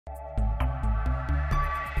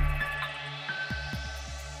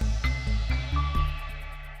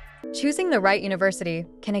Choosing the right university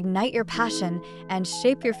can ignite your passion and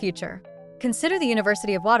shape your future. Consider the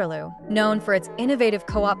University of Waterloo, known for its innovative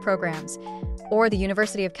co-op programs, or the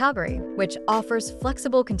University of Calgary, which offers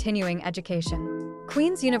flexible continuing education.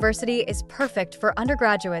 Queen's University is perfect for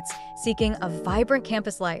undergraduates seeking a vibrant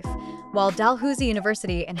campus life, while Dalhousie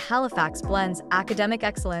University in Halifax blends academic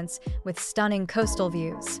excellence with stunning coastal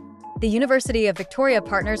views. The University of Victoria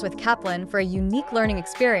partners with Kaplan for a unique learning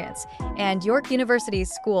experience, and York University's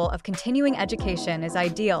School of Continuing Education is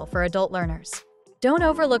ideal for adult learners. Don't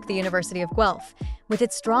overlook the University of Guelph, with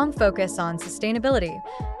its strong focus on sustainability,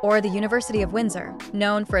 or the University of Windsor,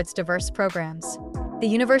 known for its diverse programs. The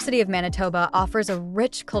University of Manitoba offers a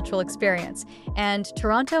rich cultural experience, and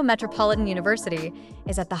Toronto Metropolitan University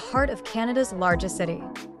is at the heart of Canada's largest city.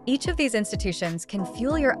 Each of these institutions can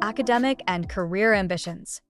fuel your academic and career ambitions.